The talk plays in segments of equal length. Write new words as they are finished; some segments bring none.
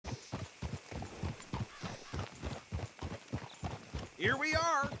Here we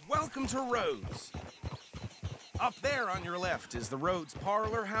are. Welcome to Rhodes. Up there on your left is the Rhodes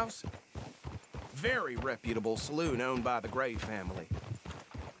Parlor House. Very reputable saloon owned by the Gray family.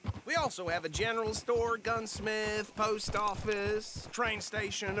 We also have a general store, gunsmith, post office, train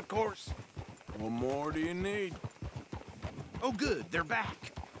station, of course. What more do you need? Oh, good. They're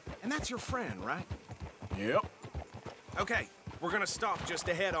back. And that's your friend, right? Yep. Okay, we're gonna stop just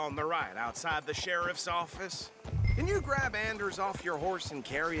ahead on the right, outside the sheriff's office. Can you grab Anders off your horse and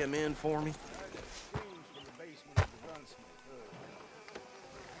carry him in for me?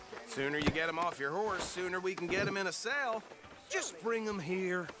 Sooner you get him off your horse, sooner we can get him in a cell. Just bring him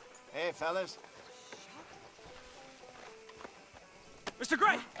here. Hey, fellas. Mr.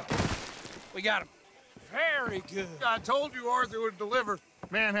 Gray! We got him. Very good. I told you Arthur would deliver.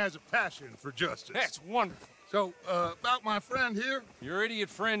 Man has a passion for justice. That's wonderful. So, about my friend here? Your idiot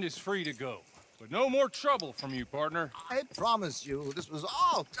friend is free to go. But no more trouble from you, partner. I promise you, this was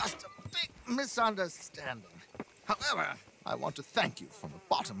all just a big misunderstanding. However, I want to thank you from the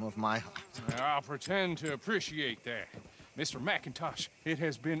bottom of my heart. I'll pretend to appreciate that. Mr. McIntosh, it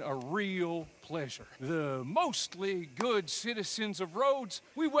has been a real pleasure. The mostly good citizens of Rhodes,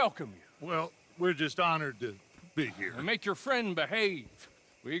 we welcome you. Well, we're just honored to be here. And make your friend behave.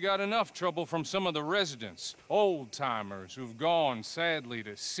 We got enough trouble from some of the residents, old-timers who've gone, sadly,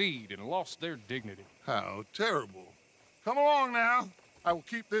 to seed and lost their dignity. How terrible. Come along now. I will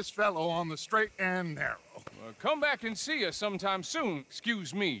keep this fellow on the straight and narrow. Come back and see us sometime soon.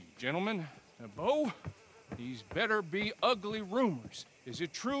 Excuse me, gentlemen. Bo, these better be ugly rumors. Is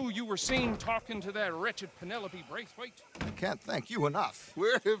it true you were seen talking to that wretched Penelope Braithwaite? I can't thank you enough.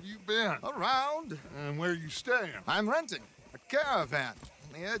 Where have you been? Around. And where you staying? I'm renting a caravan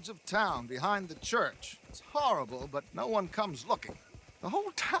on the edge of town behind the church. It's horrible, but no one comes looking. The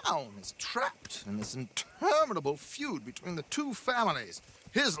whole town is trapped in this interminable feud between the two families.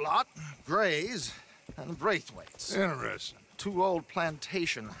 His lot, Gray's, and the Braithwaites. Interesting. Two old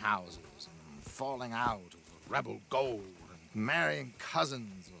plantation houses, and falling out over rebel gold, and marrying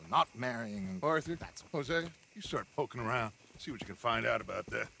cousins or not marrying. Arthur, That's Hosea, you start poking around. See what you can find out about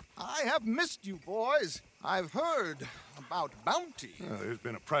that. I have missed you, boys. I've heard about bounty. There's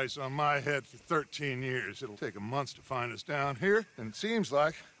been a price on my head for 13 years. It'll take a month to find us down here, and it seems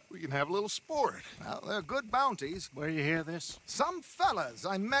like we can have a little sport. Well, they're good bounties. Where you hear this? Some fellas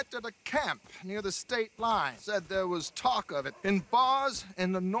I met at a camp near the state line said there was talk of it in bars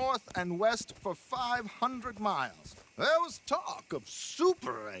in the north and west for 500 miles. There was talk of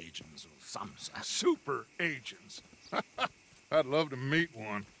super agents of some sort. Super agents. I'd love to meet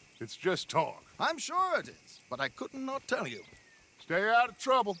one. It's just talk. I'm sure it is, but I couldn't not tell you. Stay out of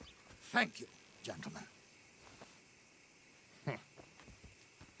trouble. Thank you, gentlemen.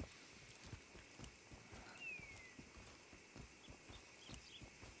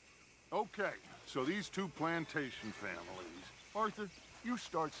 Okay, so these two plantation families. Arthur, you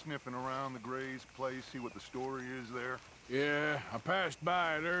start sniffing around the Gray's place, see what the story is there. Yeah, I passed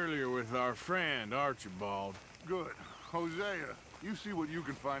by it earlier with our friend, Archibald. Good. Hosea, you see what you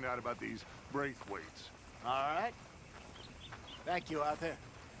can find out about these Braithwaites. All right. Thank you, Arthur.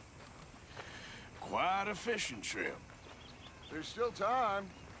 Quite a fishing trip. There's still time.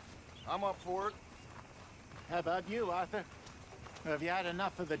 I'm up for it. How about you, Arthur? Or have you had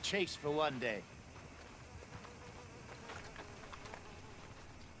enough of the chase for one day?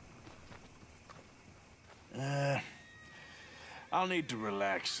 I'll need to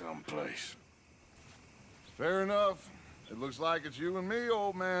relax someplace. Fair enough. It looks like it's you and me,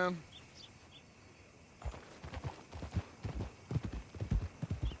 old man.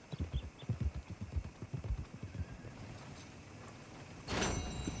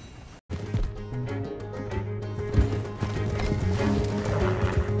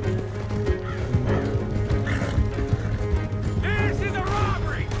 This is a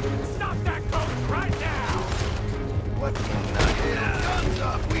robbery! Stop that coach right now! What in the hell? Guns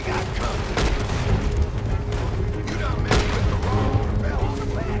up, we got company. You done messed with the wrong fella.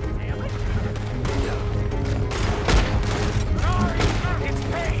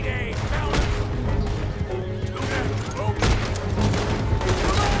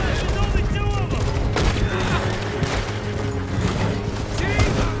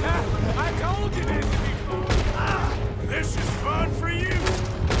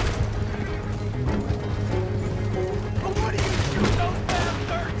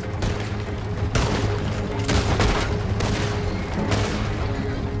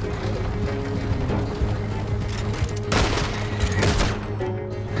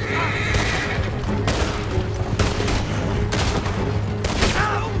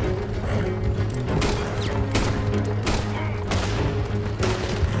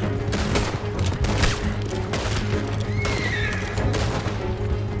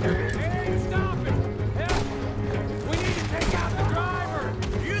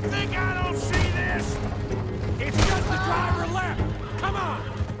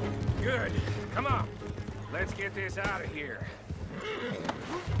 get this out of here.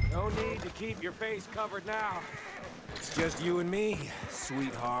 No need to keep your face covered now. It's just you and me,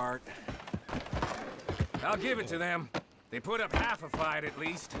 sweetheart. I'll give it to them. They put up half a fight at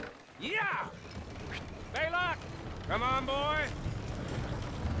least. Yeah! Baylock! Come on, boy!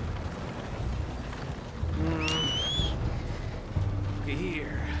 Look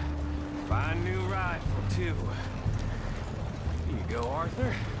here. Fine new rifle, too. Here you go,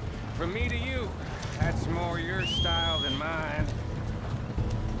 Arthur. From me to you. That's more your style than mine.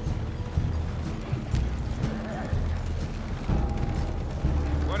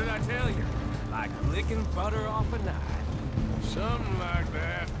 What did I tell you? Like licking butter off a knife. Something like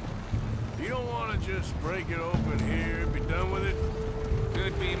that. You don't want to just break it open here, be done with it?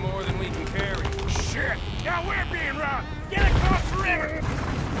 Could be more than we can carry. Shit! Now we're being robbed! Get across the river!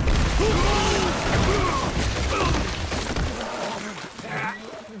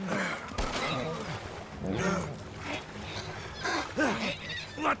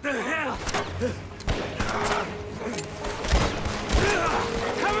 What the hell?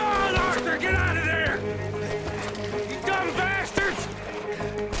 Come on, Arthur! Get out of there! You dumb bastards!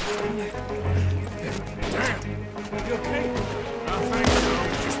 Damn! You okay? I think so.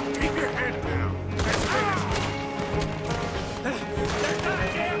 Just keep your head down. They're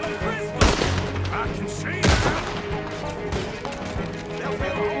goddamn crystal! I can see that. They'll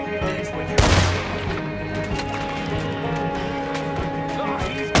fill a whole ditch when you're... Oh,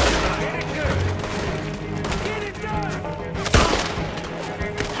 he's gonna get it good! Get it done!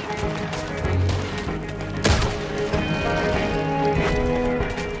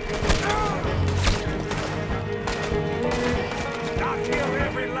 I'll kill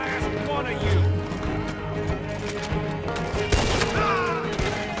every last one of you!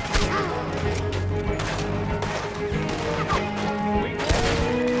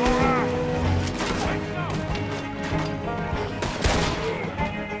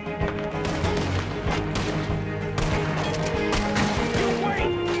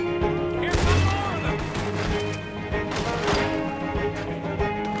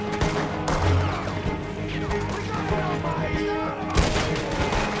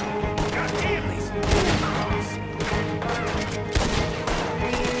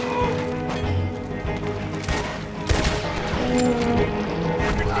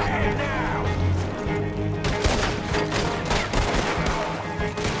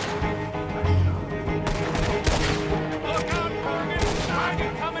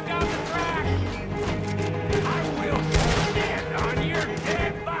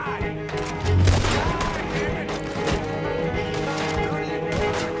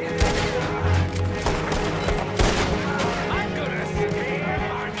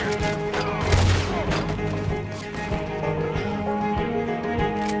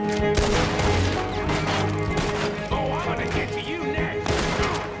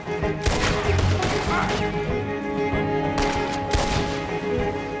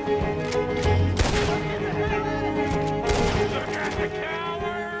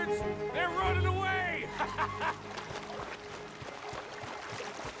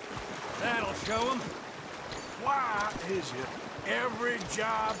 That'll show them. Why is it every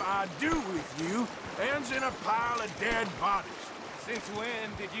job I do with you ends in a pile of dead bodies? Since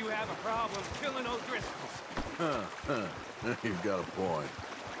when did you have a problem killing O'Driscolls? You've got a point.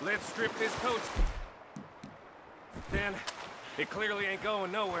 Let's strip this coach. Then, it clearly ain't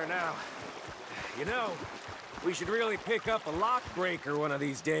going nowhere now. You know, we should really pick up a lock breaker one of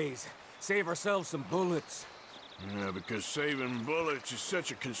these days. Save ourselves some bullets. Yeah, because saving bullets is such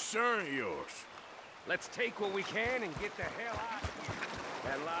a concern of yours. Let's take what we can and get the hell out of here.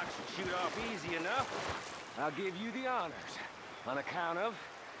 That lock should shoot off easy enough. I'll give you the honors. On account of,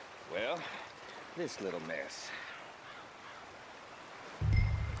 well, this little mess.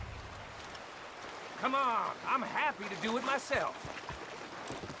 Come on, I'm happy to do it myself.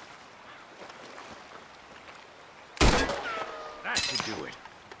 That should do it.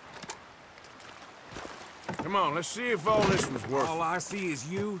 Come on, let's see if all this was worth it. All I see is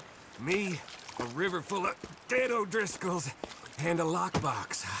you, me, a river full of dead O'Driscolls, and a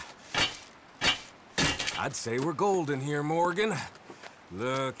lockbox. I'd say we're golden here, Morgan.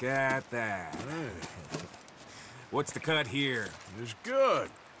 Look at that. What's the cut here? It's good.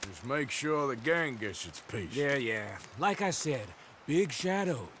 Just make sure the gang gets its piece. Yeah. Like I said, big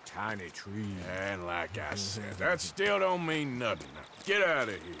shadow, tiny tree. And like I said, that still don't mean nothing. Now, get out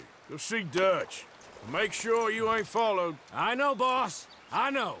of here. Go see Dutch. Make sure you ain't followed. I know, boss.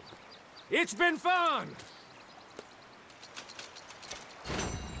 I know. It's been fun.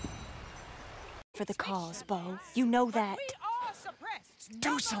 For the cause, Bo. You know that.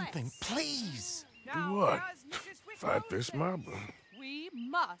 Do something, please. Do what? fight this mob. We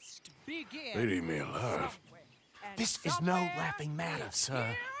must begin. They'd eat me alive. This is no laughing matter, sir.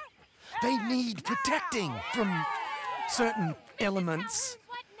 They need protecting from certain elements.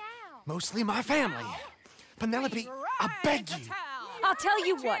 Mostly my family. Penelope, I beg you. I'll tell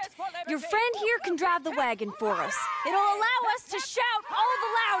you what. Your friend here can drive the wagon for us. It'll allow us to shout all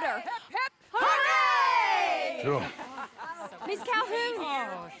the louder. Hooray! Sure. Miss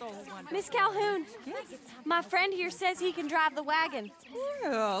Calhoun. Miss Calhoun. My friend here says he can drive the wagon.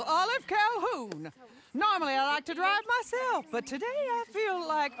 Well, Olive Calhoun. Normally I like to drive myself, but today I feel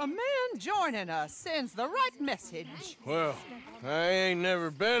like a man joining us sends the right message. Well, I ain't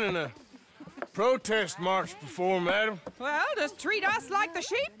never been in a protest march before, madam. Well, just treat us like the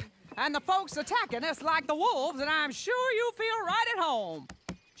sheep, and the folks attacking us like the wolves, and I'm sure you'll feel right at home.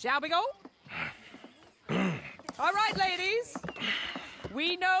 Shall we go? All right, ladies.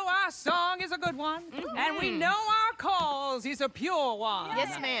 We know our song is a good one, and we know our cause is a pure one.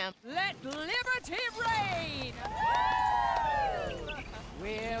 Yes, ma'am. Let liberty reign!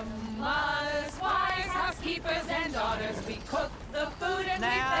 We're mothers, wives, housekeepers, and daughters. We cook the food and we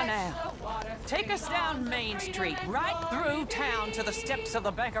fetch the water. Take us down Main Street, right through town to the steps of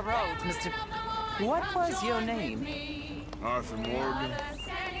the Bank of Roads, Mr. What was your name? Arthur Morgan.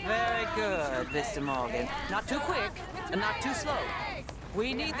 Very good, Mr. Morgan. Not too quick, and not too slow.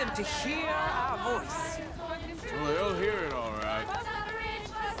 We need them to hear our voice. Well, they'll hear it all right.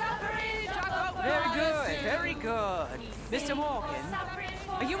 Very good, very good. Mr. Morgan,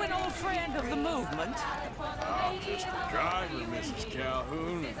 are you an old friend of the movement? I'm just a driver, Mrs.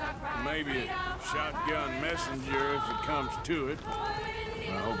 Calhoun, and maybe a shotgun messenger if it comes to it. I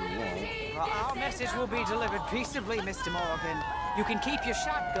hope it won't. Well, our message will be delivered peaceably, Mr. Morgan. You can keep your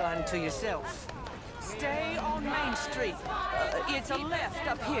shotgun to yourself. Stay on Main Street. It's a left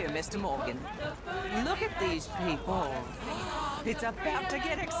up here, Mr. Morgan. Look at these people. It's about to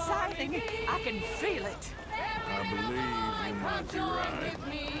get exciting. I can feel it. I believe you might be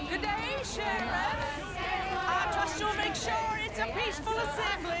right. Good day, Sheriff. I trust you'll make sure it's a peaceful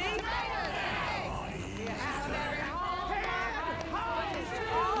assembly.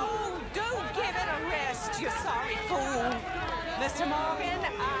 Oh, do give it a rest, you sorry fool. Mr. Morgan,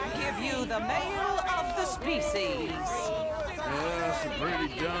 I give you the male of the species. Yeah, it's a pretty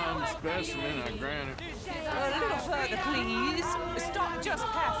dumb specimen, I grant it. A little further, please. Stop just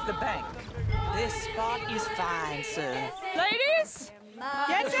past the bank. This spot is fine, sir. Ladies,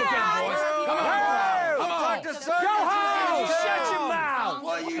 get down! Come on! Go home! Shut your mouth!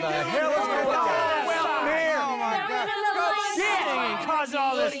 What are you doing? The hell is going on? Well, here! Oh, my God. Shit! And cause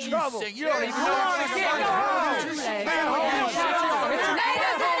all this trouble. You don't even know what you're getting.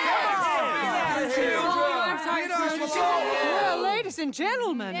 Well, ladies and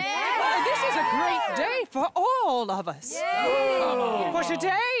gentlemen, this is a great day for all of us. For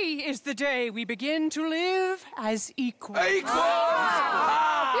today is the day we begin to live as equals. Equals?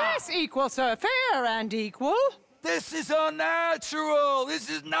 Yes, equal, sir. Fair and equal. This is unnatural. This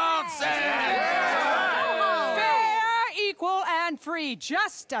is nonsense. Fair, equal, and free,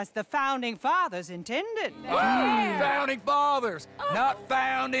 just as the Founding Fathers intended. Founding fathers, not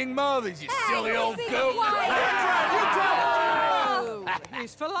founding mothers, you silly old goat.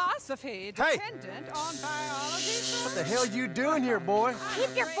 Is philosophy dependent on biology? What the hell you doing here, boy?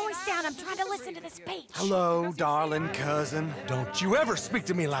 Keep your voice down. I'm trying to listen to the speech. Hello, darling cousin. Don't you ever speak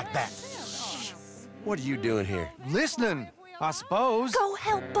to me like that. What are you doing here? Listening, I suppose. Go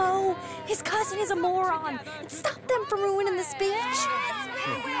help Bo. His cousin is a moron. And stop them from ruining the speech.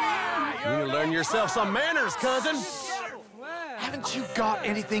 You need to learn yourself some manners, cousin. Haven't you got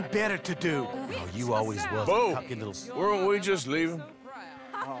anything better to do? Oh, you always was Bo, a cocky little... weren't we just leaving?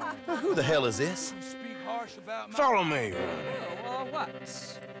 Who the hell is this? Follow me. What?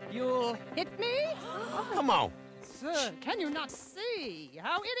 You'll hit me? Come on. Sir, can you not see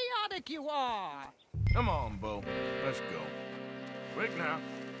how idiotic you are? Come on, Bo. Let's go. Quick now.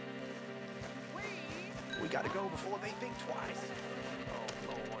 We gotta go before they think twice.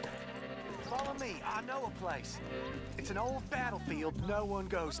 Oh, Lord. Follow me. I know a place. It's an old battlefield no one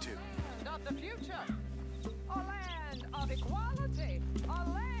goes to. Not the future. A land of equality. A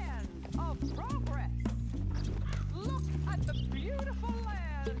land of progress. Look at the beautiful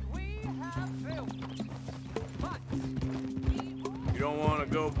land we have built. But You don't want to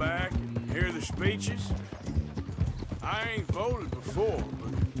go back and hear the speeches? I ain't voted before,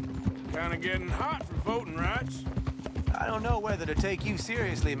 but kind of getting hot for voting rights. I don't know whether to take you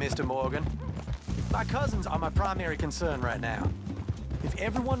seriously, Mr. Morgan. My cousins are my primary concern right now. If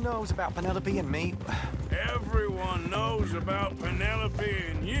everyone knows about Penelope and me... Everyone knows about Penelope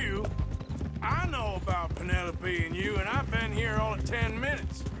and you. I know about Penelope and you, and I've been here all of 10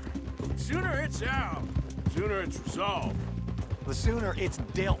 minutes. Sooner it's out, sooner it's resolved. The sooner it's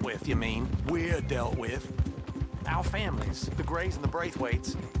dealt with, you mean, we're dealt with. Our families, the Grays and the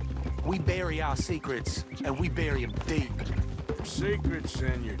Braithwaites, we bury our secrets, and we bury them deep. Your secrets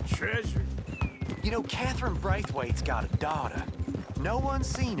and your treasure? You know, Catherine Braithwaite's got a daughter. No one's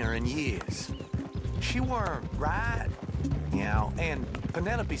seen her in years. She weren't right, you know, and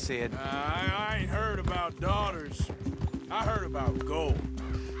Penelope said... I ain't heard about daughters. I heard about gold.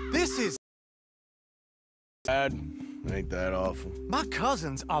 This is... Dad, ain't that awful? My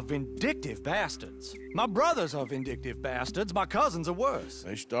cousins are vindictive bastards. My brothers are vindictive bastards. My cousins are worse.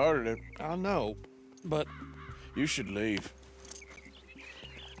 They started it. I know, but... You should leave.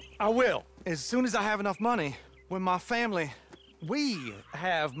 I will, as soon as I have enough money. When my family... We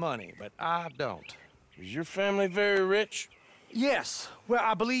have money, but I don't. Is your family very rich? Yes, well,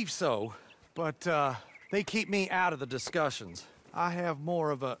 I believe so. But, they keep me out of the discussions. I have more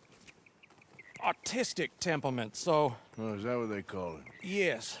of a... artistic temperament, so... Oh, is that what they call it?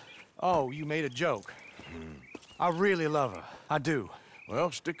 Yes. Oh, you made a joke. I really love her. I do. Well,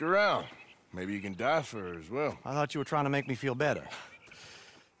 stick around. Maybe you can die for her as well. I thought you were trying to make me feel better.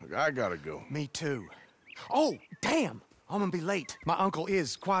 Look, I gotta go. Me too. Oh, damn! I'm gonna be late. My uncle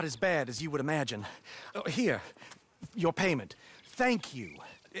is quite as bad as you would imagine. Here, your payment. Thank you.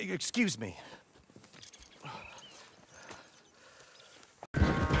 Excuse me.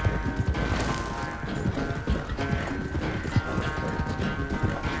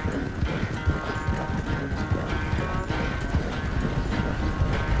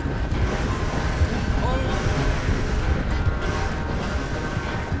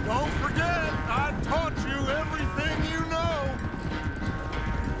 Don't forget, I taught you everything you know.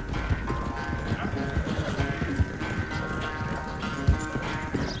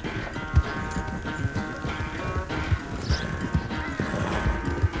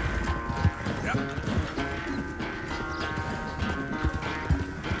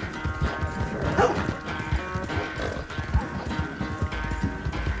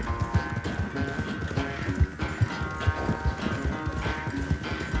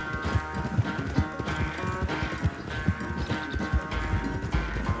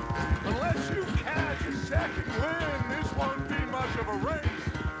 Unless you catch a second wind, this won't be much of a race.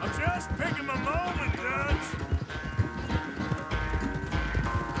 I'm just picking my moment, Dutch.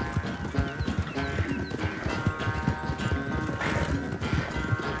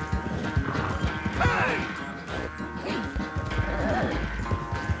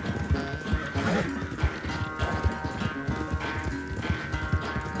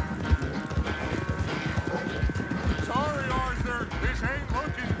 Sorry, Arthur. This ain't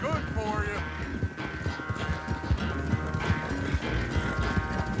looking good for you.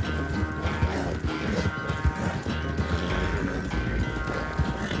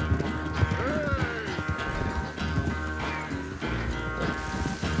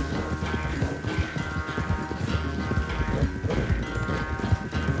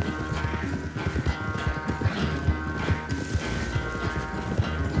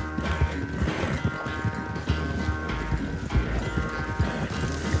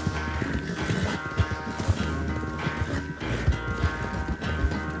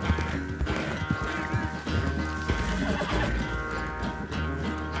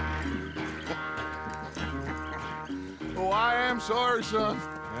 Oh, I am sorry, son.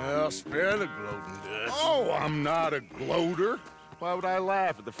 Well, spare the gloating, Dutch. Oh, I'm not a gloater. Why would I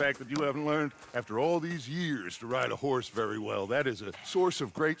laugh at the fact that you haven't learned, after all these years, to ride a horse very well? That is a source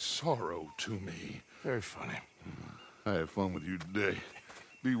of great sorrow to me. Very funny. I had fun with you today.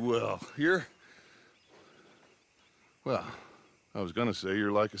 Be well. Here? Well, I was gonna say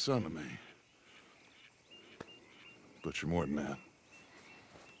you're like a son to me. But you're more than that.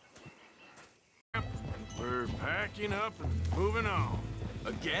 We're packing up and moving on.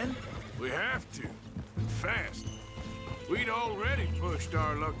 Again? We have to. And fast. We'd already pushed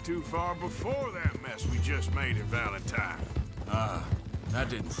our luck too far before that mess we just made in Valentine. That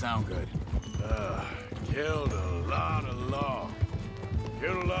didn't sound good. Killed a lot of law.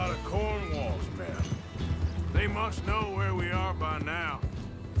 Killed a lot of Cornwall's men. They must know where we are by now.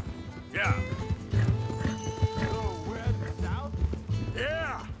 Yeah. Oh, we're heading south?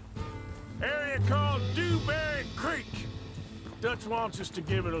 Yeah. Area called Dewberry Creek. Dutch wants us to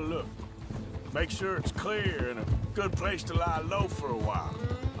give it a look. Make sure it's clear and a good place to lie low for a while.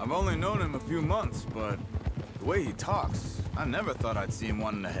 I've only known him a few months, but the way he talks, I never thought I'd see him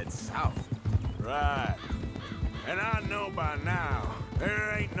wanting to head south. Right. And I know by now,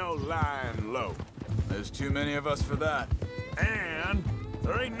 there ain't no lying low. There's too many of us for that. And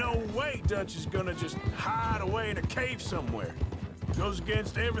There ain't no way Dutch is gonna just hide away in a cave somewhere. Goes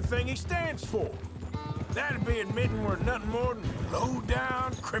against everything he stands for. That'd be admitting we're nothing more than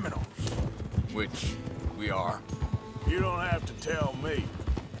low-down criminals. Which we are. You don't have to tell me.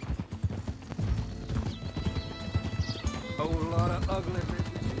 Whole lot of ugly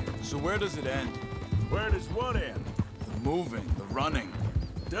refugees. So where does it end? Where does what end? The moving, the running.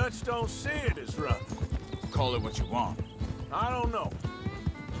 Dutch don't see it as running. Call it what you want. I don't know.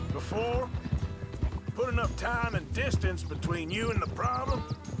 Before, put enough time and distance between you and the problem,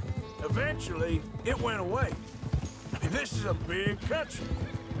 eventually it went away. I mean, this is a big country.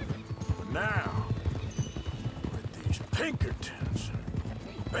 But now, with these Pinkertons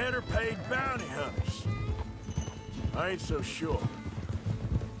and better paid bounty hunters, I ain't so sure.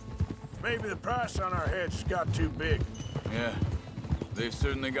 Maybe the price on our heads got too big. Yeah, they've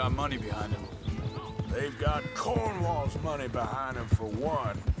certainly got money behind them. They've got Cornwall's money behind them for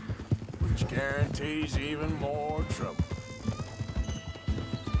one, which guarantees even more trouble.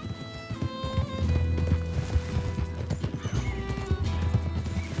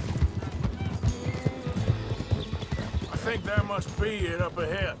 I think that must be it up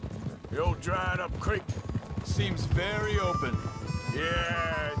ahead. The old dried-up creek. Seems very open.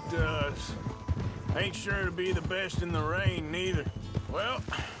 Yeah, it does. Ain't sure to be the best in the rain, neither. Well,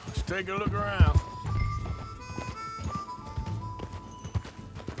 let's take a look around.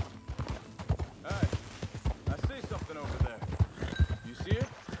 Hey, I see something over there. You see it?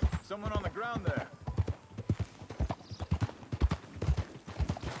 Someone on the ground there.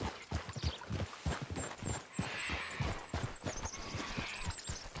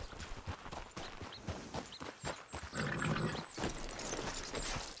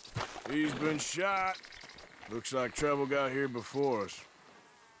 He's been shot. Looks like trouble got here before us.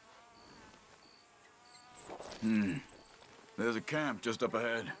 There's a camp just up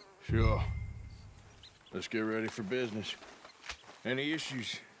ahead. Sure. Let's get ready for business. Any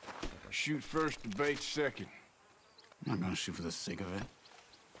issues? Shoot first, debate second. I'm not gonna shoot for the sake of it.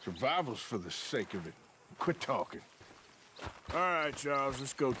 Survival's for the sake of it. Quit talking. All right, Charles,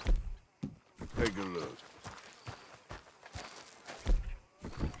 let's go take a look.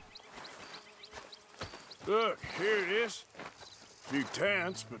 Look, here it is. A few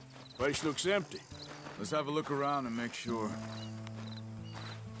tents, but the place looks empty. Let's have a look around and make sure.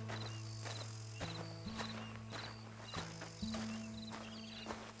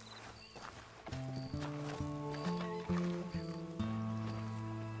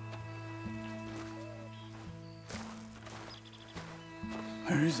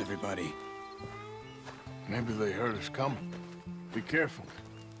 Where is everybody? Maybe they heard us coming. Be careful.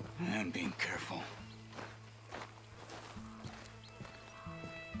 I'm being careful.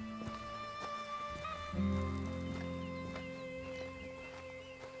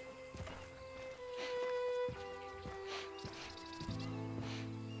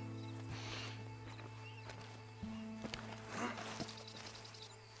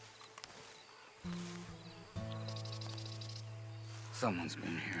 Someone's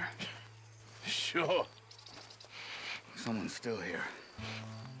been here. Sure. Someone's still here.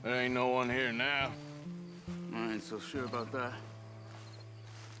 There ain't no one here now. I ain't so sure about that.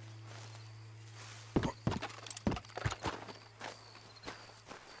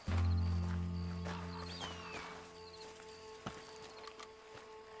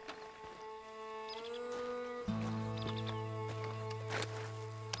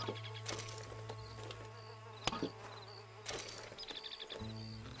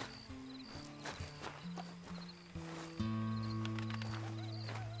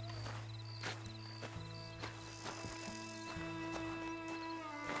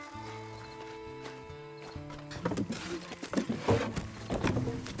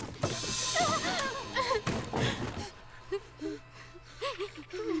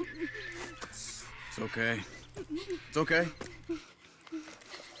 It's okay. It's okay.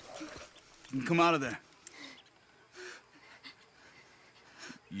 Come out of there.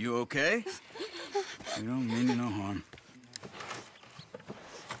 You okay? You don't mean you no harm.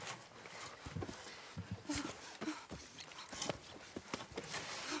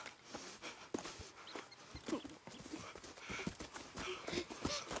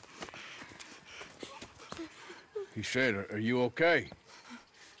 He said, are you okay?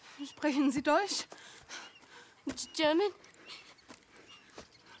 Sprechen Sie Deutsch? German?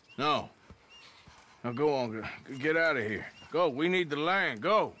 No. Now go on, get out of here. Go, we need the land,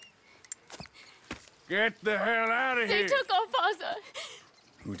 go. Get the hell out of They here. took our father.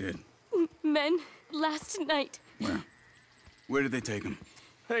 Who did? Men, last night. Where? Where did they take him?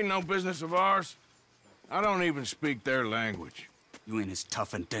 Ain't no business of ours. I don't even speak their language. You ain't as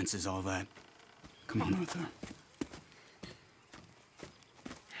tough and dense as all that. Come on, Arthur.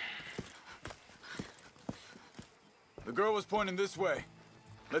 The girl was pointing this way.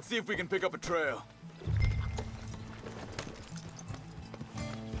 Let's see if we can pick up a trail.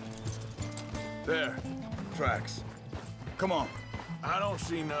 There. Tracks. Come on. I don't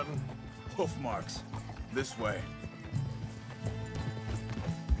see nothing. Hoof marks. This way.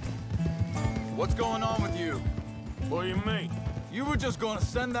 What's going on with you? What do you mean? You were just gonna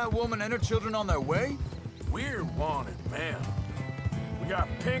send that woman and her children on their way? We're wanted, man. We got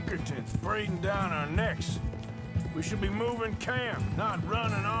Pinkertons breathing down our necks. We should be moving camp, not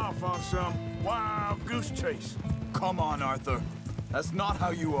running off on some wild goose chase. Come on, Arthur. That's not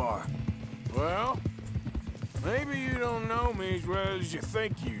how you are. Well, maybe you don't know me as well as you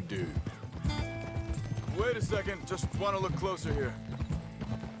think you do. Wait a second. Just want to look closer here.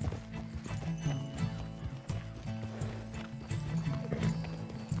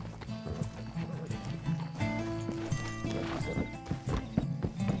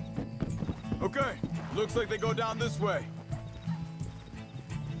 Okay, looks like they go down this way.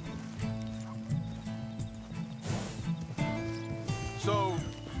 So,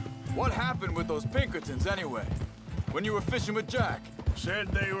 what happened with those Pinkertons anyway? When you were fishing with Jack? Said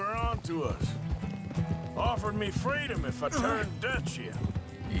they were on to us. Offered me freedom if I turned Dutch here.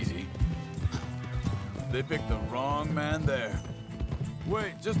 Easy. They picked the wrong man there.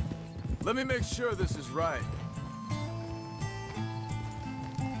 Wait, just let me make sure this is right.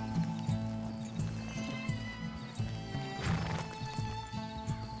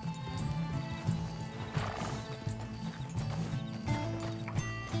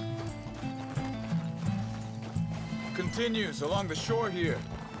 Continues along the shore here.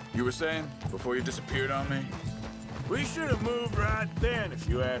 You were saying, before you disappeared on me? We should have moved right then, if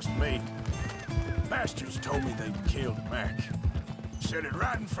you asked me. Bastards told me they'd killed Mac. Said it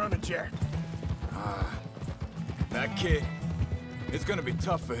right in front of Jack. Ah, that kid. It's gonna be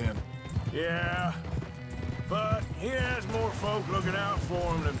tough for him. Yeah, but he has more folk looking out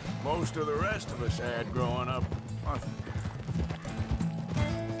for him than most of the rest of us had growing up.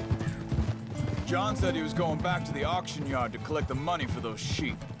 John said he was going back to the auction yard to collect the money for those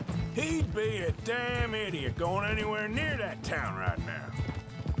sheep. He'd be a damn idiot going anywhere near that town right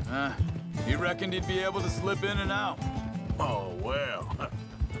now. He reckoned he'd be able to slip in and out. Oh, well.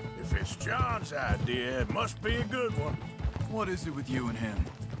 If it's John's idea, it must be a good one. What is it with you and him?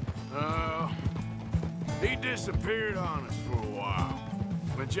 He disappeared on us for a while.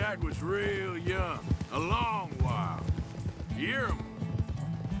 When Jack was real young. A long while. A year or more.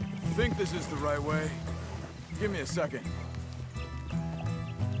 Think this is the right way? Give me a second.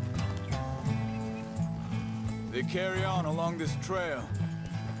 They carry on along this trail.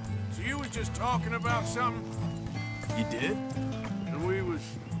 So you was just talking about something? You did? And we was...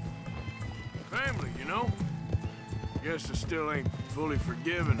 family, you know? Guess I still ain't fully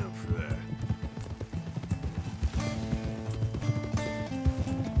forgiven him for that.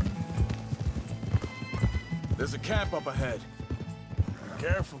 There's a camp up ahead.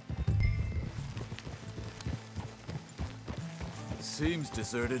 Careful. Seems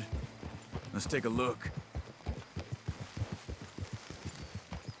deserted. Let's take a look.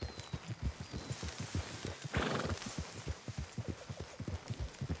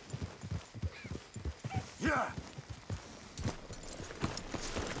 Yeah.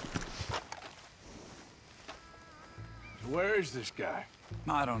 Where is this guy?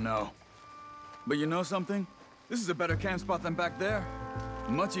 I don't know. But you know something? This is a better camp spot than back there.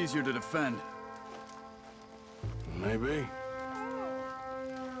 Much easier to defend. Maybe.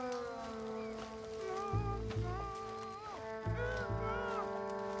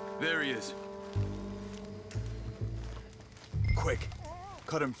 There he is. Quick,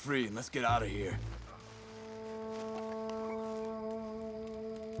 cut him free and let's get out of here.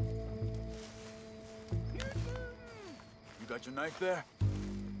 You got your knife there?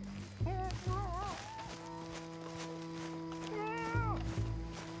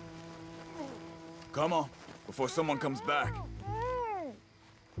 Come on, before someone comes back.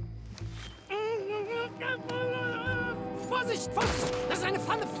 Vorsicht, Vorsicht! Das ist eine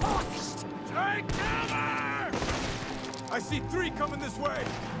Falle! Vorsicht! Take cover! I see 3 coming this way!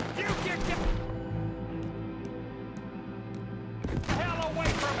 Get the hell away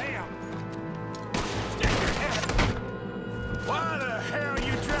from him! Stick your head! Why the hell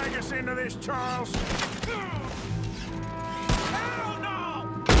you drag us into this, Charles? Hell no!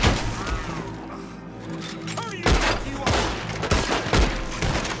 Who do you think you are?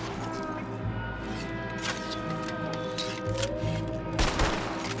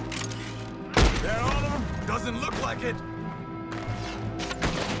 They're all of them? Doesn't look like it.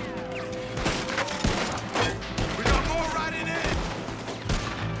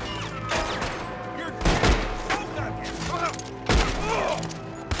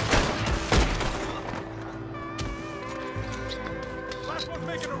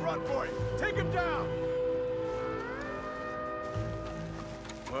 making a run for it! Take him down!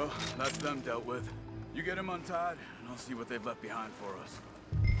 Well, that's them dealt with. You get them untied, and I'll see what they've left behind for us.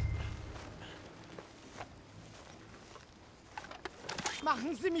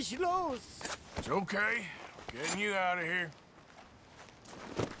 Machen Sie mich los! It's okay. Getting you out of here.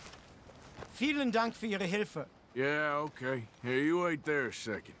 Vielen Dank für Ihre Hilfe. Yeah, okay. Here, you wait there a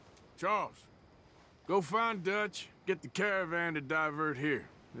second. Charles, go find Dutch. Get the caravan to divert here.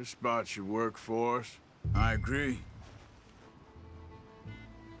 This spot should work for us. I agree.